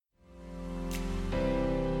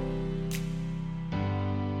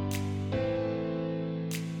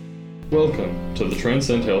Welcome to the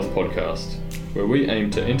Transcend Health podcast, where we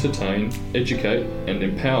aim to entertain, educate, and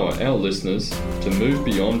empower our listeners to move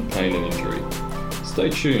beyond pain and injury. Stay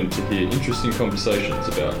tuned to hear interesting conversations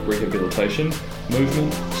about rehabilitation,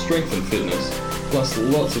 movement, strength and fitness, plus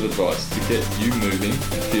lots of advice to get you moving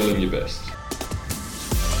and feeling your best.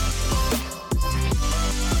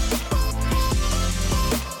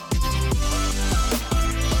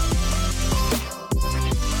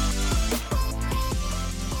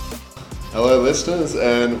 Hello listeners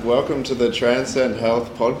and welcome to the Transcend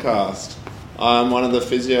Health podcast. I'm one of the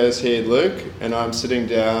physios here, Luke, and I'm sitting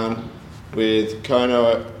down with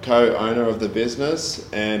co-owner of the business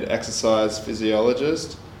and exercise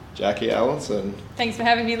physiologist, Jackie Allinson. Thanks for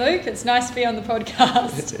having me, Luke. It's nice to be on the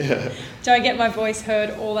podcast. Yeah. Don't get my voice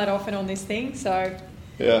heard all that often on this thing, so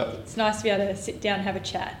it's nice to be able to sit down and have a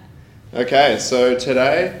chat. Okay, so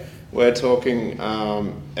today we're talking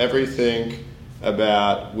everything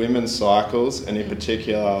about women's cycles and in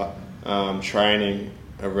particular training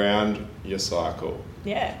around your cycle.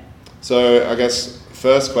 Yeah. So I guess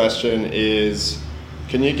first question is,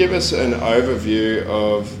 can you give us an overview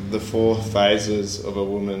of the 4 phases of a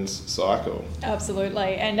woman's cycle?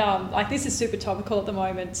 Absolutely. And this is super topical at the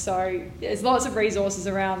moment, so there's lots of resources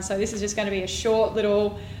around. So this is just going to be a short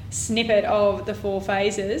little snippet of the 4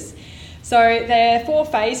 phases. So the 4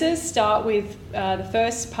 phases start with the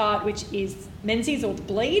first part, which is menses or the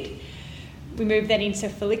bleed. We move then into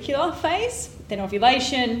follicular phase, then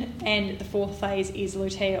ovulation, and the 4th phase is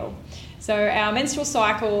luteal. So our menstrual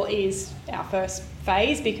cycle is our first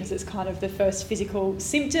phase because it's kind of the first physical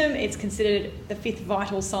symptom. It's considered the 5th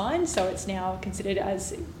vital sign, so it's now considered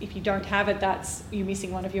as if you don't have it, that's you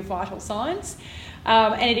missing one of your vital signs.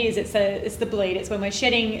 And it's the bleed. It's when we're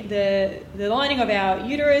shedding the lining of our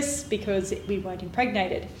uterus because we weren't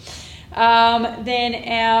impregnated. Then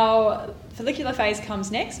our follicular phase comes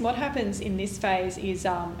next. And what happens in this phase is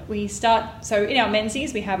so in our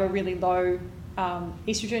menses we have a really low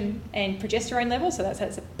estrogen and progesterone level, so that's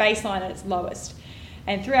a baseline at its lowest.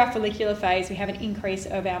 And through our follicular phase we have an increase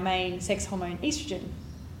of our main sex hormone estrogen.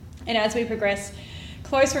 And as we progress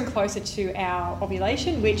closer and closer to our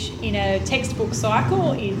ovulation, which in a textbook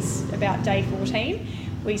cycle is about day 14,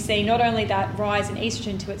 we see not only that rise in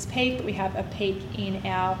estrogen to its peak, but we have a peak in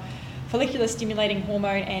our follicular stimulating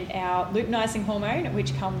hormone and our luteinizing hormone,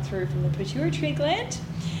 which come through from the pituitary gland.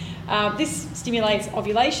 This stimulates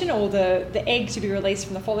ovulation, or the egg to be released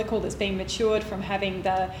from the follicle that's been matured from having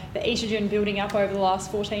the estrogen building up over the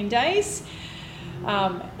last 14 days.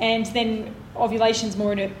 And then ovulation is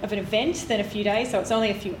more of an event than a few days, so it's only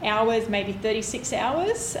a few hours, maybe 36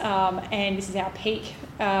 hours, and this is our peak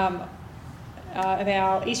of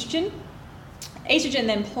our estrogen. Estrogen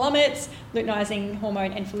then plummets, luteinizing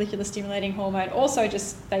hormone and follicular stimulating hormone also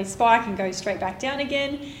they spike and go straight back down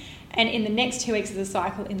again. And in the next 2 weeks of the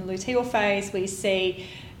cycle, in the luteal phase, we see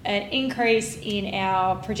an increase in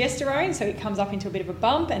our progesterone, so it comes up into a bit of a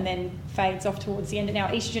bump and then fades off towards the end. And our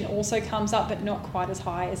estrogen also comes up, but not quite as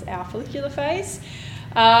high as our follicular phase.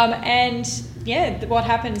 What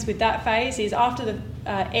happens with that phase is after the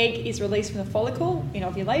egg is released from the follicle in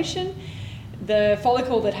ovulation, the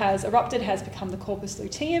follicle that has erupted has become the corpus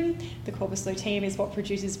luteum. The corpus luteum is what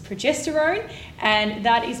produces progesterone, and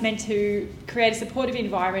that is meant to create a supportive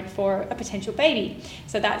environment for a potential baby.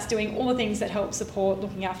 So that's doing all the things that help support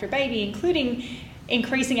looking after a baby, including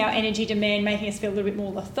increasing our energy demand, making us feel a little bit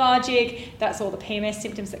more lethargic. That's all the PMS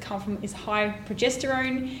symptoms that come from is high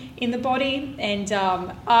progesterone in the body. And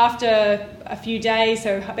after a few days,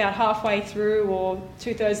 so about halfway through or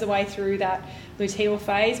 2/3 of the way through that luteal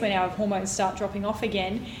phase, when our hormones start dropping off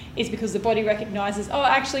again, is because the body recognises,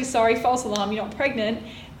 false alarm, you're not pregnant,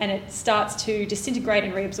 and it starts to disintegrate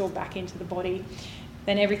and reabsorb back into the body.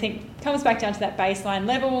 Then everything comes back down to that baseline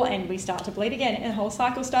level and we start to bleed again and the whole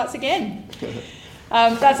cycle starts again.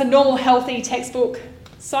 That's a normal, healthy textbook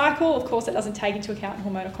cycle. Of course, it doesn't take into account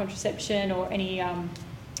hormonal contraception or any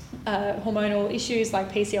hormonal issues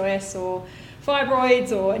like PCOS or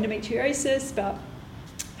fibroids or endometriosis, but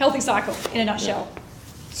healthy cycle in a nutshell. Yeah.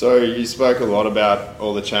 So you spoke a lot about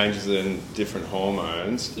all the changes in different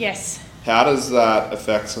hormones. Yes. How does that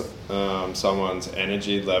affect someone's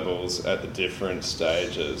energy levels at the different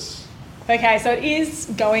stages? Okay, so it is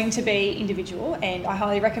going to be individual, and I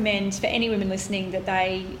highly recommend for any women listening that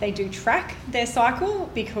they do track their cycle,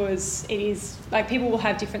 because it is like people will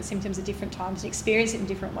have different symptoms at different times and experience it in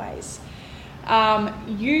different ways.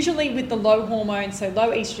 Usually with the low hormones, so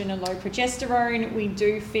low estrogen and low progesterone, we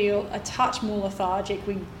do feel a touch more lethargic.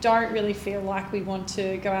 We don't really feel like we want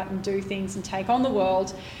to go out and do things and take on the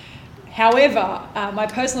world. However, my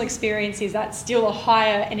personal experience is that's still a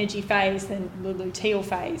higher energy phase than the luteal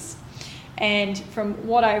phase. And from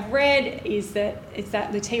what I've read is that it's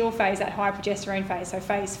that luteal phase, that high progesterone phase, so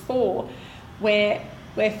phase 4, where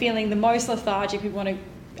we're feeling the most lethargic. We want to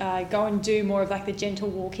go and do more of like the gentle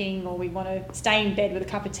walking, or we want to stay in bed with a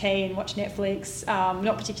cup of tea and watch Netflix.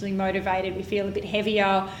 Not particularly motivated. We feel a bit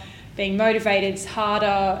heavier. Being motivated's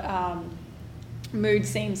harder. Mood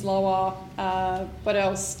seems lower. What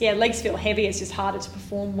else? Yeah, legs feel heavy. It's just harder to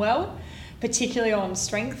perform well, particularly on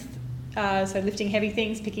strength. So lifting heavy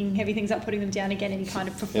things, picking heavy things up, putting them down again, any kind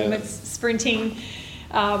of performance, sprinting,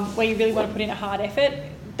 where you really want to put in a hard effort,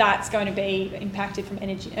 that's going to be impacted from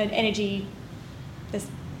energy. What's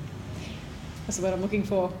the word I'm looking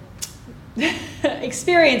for?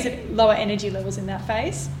 Experience lower energy levels in that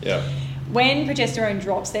phase. Yeah. When progesterone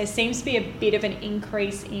drops, there seems to be a bit of an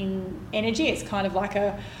increase in energy. It's kind of like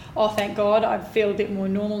oh, thank God, I feel a bit more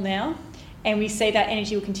normal now. And we see that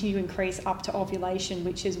energy will continue to increase up to ovulation,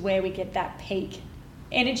 which is where we get that peak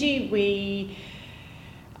energy. We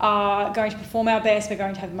are going to perform our best. We're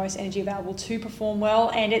going to have the most energy available to perform well.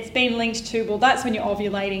 And it's been linked to, well, that's when you're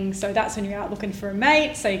ovulating. So that's when you're out looking for a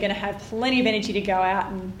mate. So you're going to have plenty of energy to go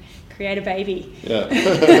out and create a baby.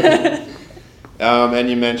 Yeah. And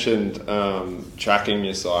you mentioned tracking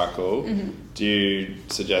your cycle. Mm-hmm. Do you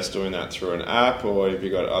suggest doing that through an app, or have you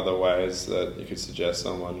got other ways that you could suggest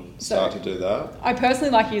someone start to do that? I personally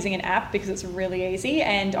like using an app because it's really easy,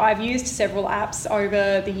 and I've used several apps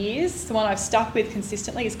over the years. The one I've stuck with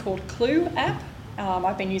consistently is called Clue app.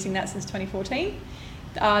 I've been using that since 2014.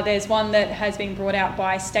 There's one that has been brought out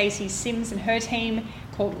by Stacey Sims and her team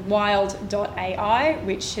called Wild.ai,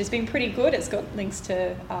 which has been pretty good. It's got links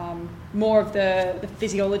to more of the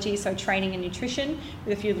physiology, so training and nutrition,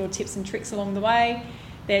 with a few little tips and tricks along the way.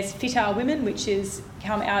 There's Fit Our Women, which has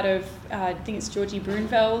come out of, I think it's Georgie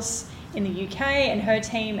Brunvels in the UK and her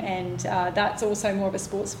team, and that's also more of a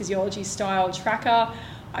sports physiology style tracker.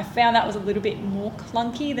 I found that was a little bit more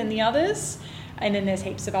clunky than the others. And then there's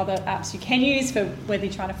heaps of other apps you can use for whether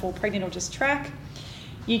you're trying to fall pregnant or just track.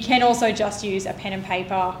 You can also just use a pen and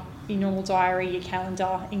paper, your normal diary, your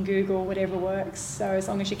calendar in Google, whatever works. So as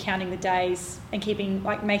long as you're counting the days and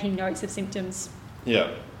making notes of symptoms. Yeah.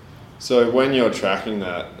 So when you're tracking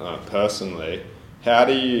that personally, how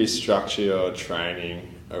do you structure your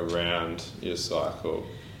training around your cycle?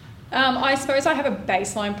 I suppose I have a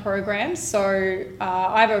baseline program. So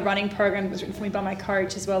I have a running program that was written for me by my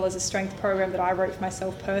coach, as well as a strength program that I wrote for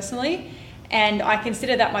myself personally. And I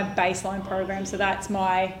consider that my baseline program. So that's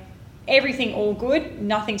my everything all good,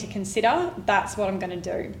 nothing to consider. That's what I'm going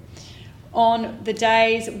to do. On the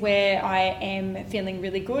days where I am feeling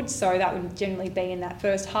really good, so that would generally be in that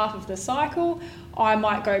first half of the cycle, I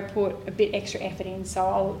might go put a bit extra effort in. So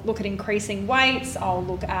I'll look at increasing weights, I'll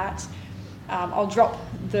look at I'll drop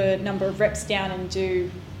the number of reps down and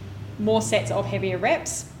do more sets of heavier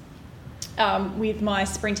reps. With my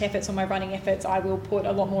sprint efforts or my running efforts, I will put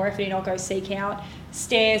a lot more effort in. I'll go seek out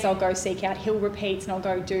stairs, I'll go seek out hill repeats, and I'll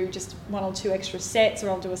go do just 1 or 2 extra sets, or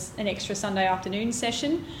I'll do an extra Sunday afternoon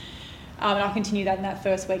session. And I'll continue that in that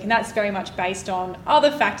first week. And that's very much based on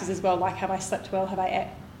other factors as well, like have I slept well, have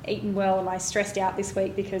I eaten well, am I stressed out this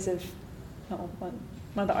week because of one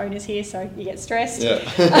of the owners here, so you get stressed.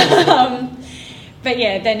 Yeah. But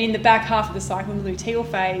yeah, then in the back half of the cycle, in the luteal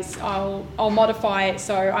phase, I'll modify it,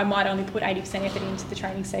 so I might only put 80% effort into the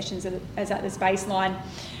training sessions as at this baseline.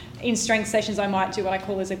 In strength sessions, I might do what I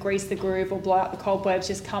call as a grease the groove or blow out the cobwebs,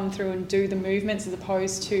 just come through and do the movements as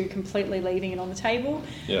opposed to completely leaving it on the table.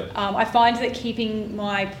 Yeah. I find that keeping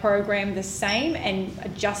my program the same and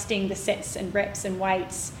adjusting the sets and reps and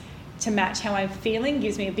weights to match how I'm feeling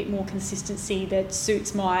gives me a bit more consistency that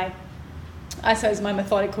suits my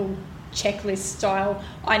methodical checklist style.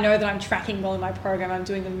 I know that I'm tracking well in my program, I'm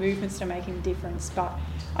doing the movements that are making a difference, but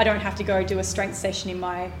I don't have to go do a strength session in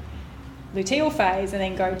my luteal phase and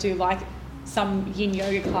then go do like some yin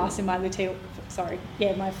yoga class in my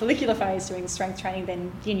my follicular phase doing strength training,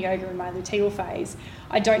 then yin yoga in my luteal phase.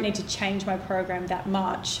 I don't need to change my program that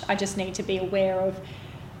much. I just need to be aware of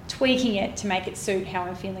tweaking it to make it suit how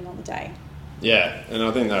I'm feeling on the day. Yeah, and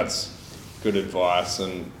I think that's good advice,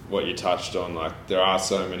 and what you touched on, like there are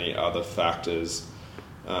so many other factors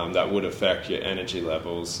that would affect your energy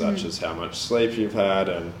levels, such as how much sleep you've had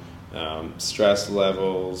and stress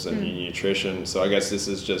levels and your nutrition. So I guess this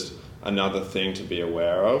is just another thing to be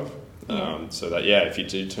aware of. So that, if you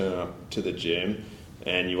do turn up to the gym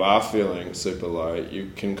and you are feeling super low,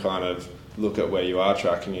 you can kind of look at where you are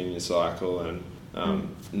tracking in your cycle and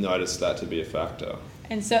notice that to be a factor.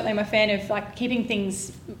 And certainly I'm a fan of like keeping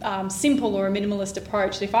things simple or a minimalist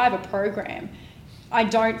approach. If I have a program, I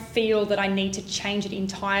don't feel that I need to change it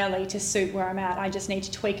entirely to suit where I'm at. I just need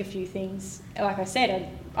to tweak a few things. Like I said,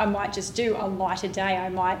 I might just do a lighter day. I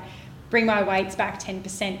might bring my weights back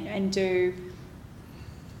 10% and do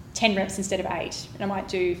 10 reps instead of 8. And I might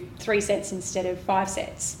do 3 sets instead of 5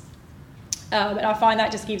 sets. And I find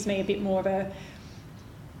that just gives me a bit more of a,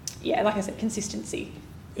 like I said, consistency.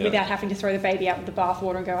 Yeah. Without having to throw the baby out with the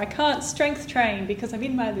bathwater and go, I can't strength train because I'm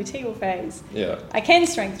in my luteal phase. Yeah. I can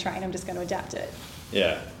strength train, I'm just going to adapt it.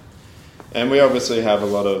 Yeah. And we obviously have a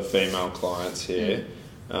lot of female clients here.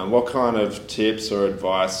 What kind of tips or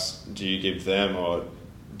advice do you give them, or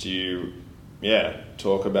do you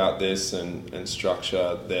talk about this and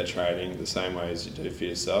structure their training the same way as you do for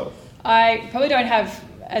yourself? I probably don't have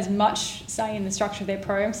as much say in the structure of their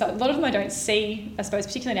program. So a lot of them I don't see, I suppose,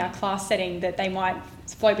 particularly in our class setting, that they might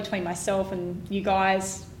float between myself and you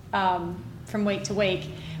guys from week to week.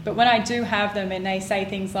 But when I do have them and they say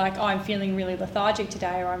things like, oh, I'm feeling really lethargic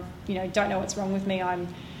today, or I'm, don't know what's wrong with me, I'm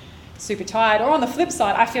super tired. Or on the flip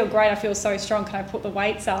side, I feel great, I feel so strong, can I put the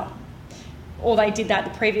weights up? Or they did that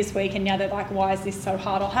the previous week and now they're like, why is this so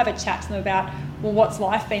hard? I'll have a chat to them about, well, what's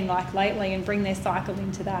life been like lately, and bring their cycle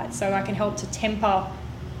into that. So I can help to temper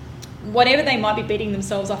whatever they might be beating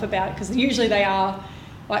themselves up about, because usually they are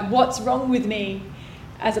like, what's wrong with me,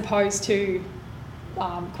 as opposed to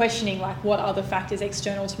questioning like what other factors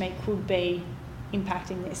external to me could be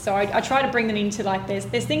impacting this. So I try to bring them into like, there's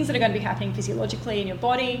things that are going to be happening physiologically in your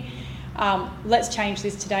body. Let's change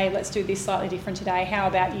this today. Let's do this slightly different today. How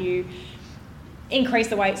about you increase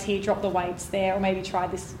the weights here, drop the weights there, or maybe try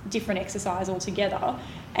this different exercise altogether.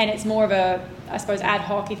 And it's more of a, I suppose, ad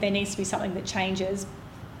hoc. If there needs to be something that changes,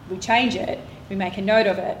 we change it, we make a note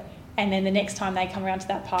of it, and then the next time they come around to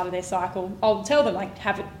that part of their cycle, I'll tell them, like,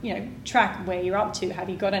 have it, track where you're up to. Have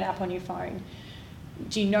you got an app on your phone?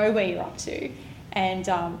 Do you know where you're up to? And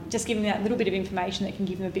just giving them that little bit of information that can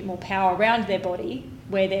give them a bit more power around their body,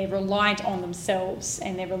 where they're reliant on themselves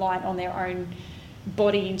and they're reliant on their own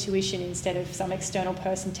body intuition instead of some external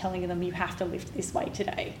person telling them you have to lift this weight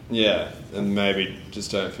today. Yeah, and maybe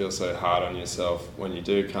just don't feel so hard on yourself when you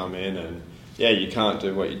do come in and you can't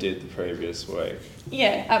do what you did the previous week.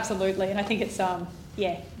 Yeah, absolutely. And I think it's,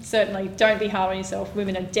 certainly don't be hard on yourself.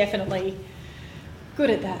 Women are definitely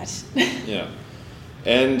good at that. Yeah.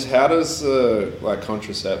 And how does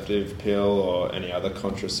contraceptive pill or any other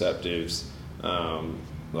contraceptives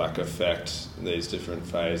affect these different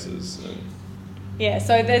phases? Yeah,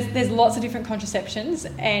 so there's lots of different contraceptions,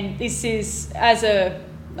 and this is lots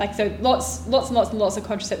and lots of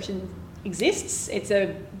contraception exists. It's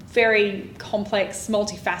a very complex,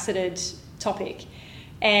 multifaceted topic,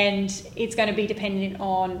 and it's going to be dependent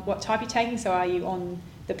on what type you're taking. So are you on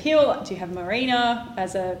the pill? Do you have Mirena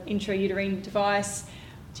as an intrauterine device?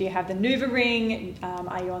 Do you have the NuvaRing?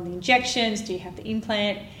 Are you on the injections? Do you have the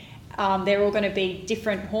implant? They're all going to be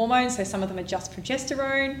different hormones. So some of them are just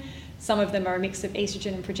progesterone. Some of them are a mix of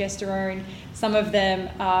estrogen and progesterone. Some of them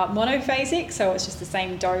are monophasic, so it's just the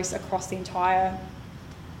same dose across the entire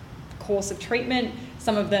course of treatment.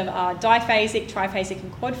 Some of them are diphasic, triphasic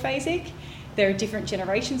and quadphasic. There are different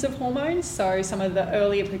generations of hormones, so some of the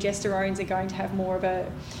earlier progesterones are going to have more of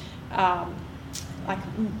a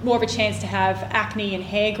chance to have acne and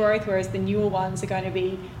hair growth, whereas the newer ones are going to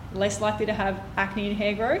be less likely to have acne and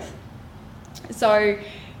hair growth. So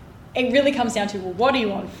it really comes down to, well, what do you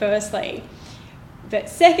want firstly? But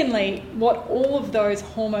secondly, what all of those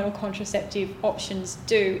hormonal contraceptive options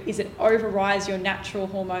do is it overrides your natural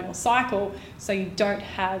hormonal cycle, so you don't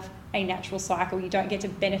have a natural cycle. You don't get to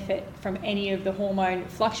benefit from any of the hormone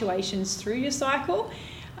fluctuations through your cycle,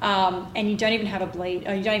 and you don't even have a bleed,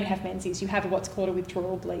 or you don't even have menses. You have what's called a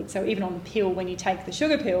withdrawal bleed. So even on the pill, when you take the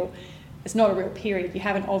sugar pill, it's not a real period. You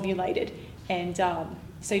haven't ovulated, and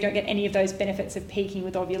so you don't get any of those benefits of peaking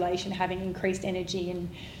with ovulation, having increased energy and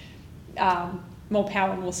more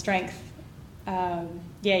power and more strength.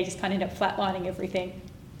 You just kind of end up flatlining everything.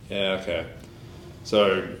 Yeah, okay.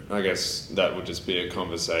 So I guess that would just be a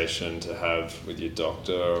conversation to have with your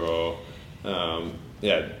doctor, or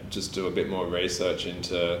just do a bit more research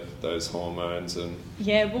into those hormones and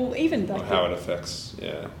even how it affects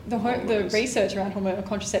the research around hormonal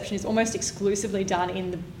contraception is almost exclusively done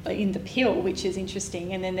in the pill, which is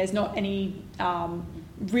interesting. And then there's not any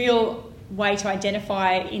real way to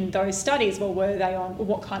identify in those studies, well, were they on, or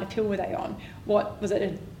what kind of pill were they on? What was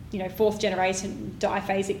it, a fourth generation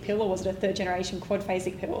diphasic pill, or was it a third generation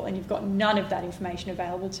quadphasic pill? And you've got none of that information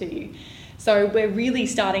available to you. So we're really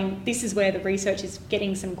this is where the research is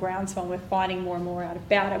getting some groundswell, and we're finding more and more out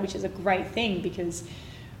about it, which is a great thing, because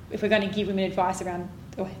if we're going to give women advice around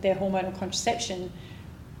their hormonal contraception,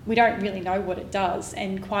 we don't really know what it does,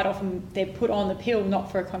 and quite often they're put on the pill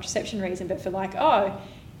not for a contraception reason, but for like, oh,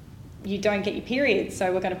 you don't get your period,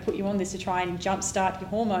 so we're going to put you on this to try and jumpstart your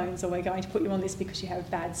hormones, or we're going to put you on this because you have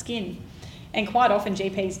bad skin. And quite often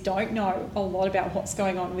GPs don't know a lot about what's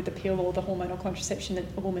going on with the pill or the hormonal contraception that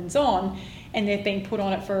a woman's on, and they've been put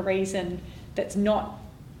on it for a reason that's not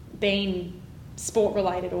been sport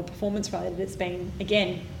related or performance related. It's been,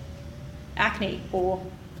 again, acne, or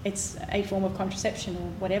it's a form of contraception or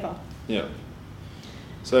whatever. Yeah.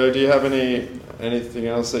 So do you have anything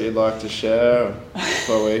else that you'd like to share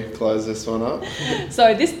before we close this one up?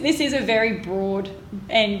 So this is a very broad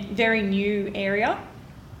and very new area.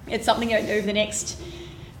 It's something that over the next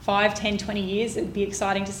 5, 10, 20 years, it'd be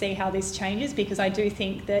exciting to see how this changes, because I do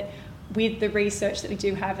think that with the research that we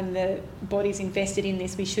do have and the bodies invested in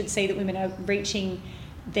this, we should see that women are reaching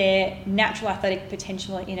their natural athletic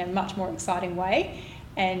potential in a much more exciting way.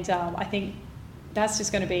 And I think that's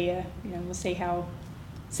just going to be we'll see how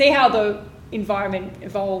the environment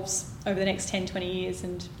evolves over the next 10, 20 years,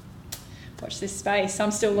 and watch this space.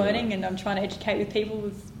 I'm still learning, and I'm trying to educate with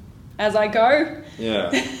people as I go.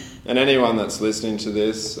 Yeah. And anyone that's listening to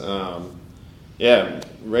this,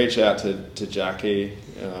 reach out to Jackie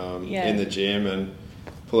in the gym and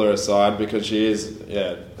pull her aside, because she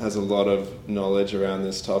has a lot of knowledge around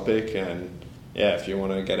this topic, and if you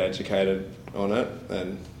want to get educated on it,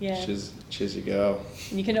 then she's your girl.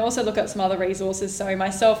 And you can also look at some other resources. So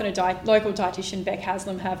myself and a local dietitian, Beck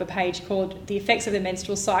Haslam, have a page called the Effects of the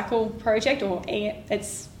Menstrual Cycle Project, or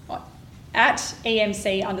it's at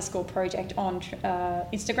EMC_project on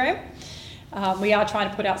Instagram. We are trying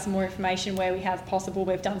to put out some more information where we have possible.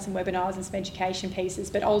 We've done some webinars and some education pieces,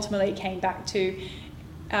 but ultimately it came back to,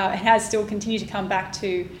 it has still continued to come back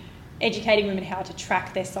to educating women how to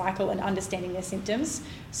track their cycle and understanding their symptoms,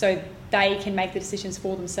 so they can make the decisions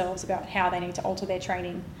for themselves about how they need to alter their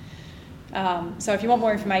training. So if you want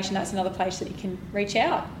more information, that's another place that you can reach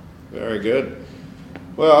out. Very good.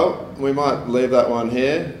 Well, we might leave that one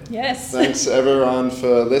here. Yes. Thanks everyone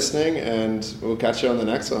for listening, and we'll catch you on the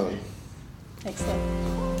next one. Excellent.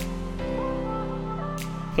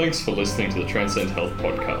 Thanks for listening to the Transcend Health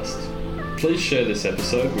podcast. Please share this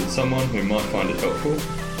episode with someone who might find it helpful,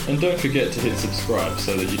 and don't forget to hit subscribe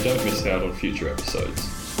so that you don't miss out on future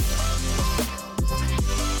episodes.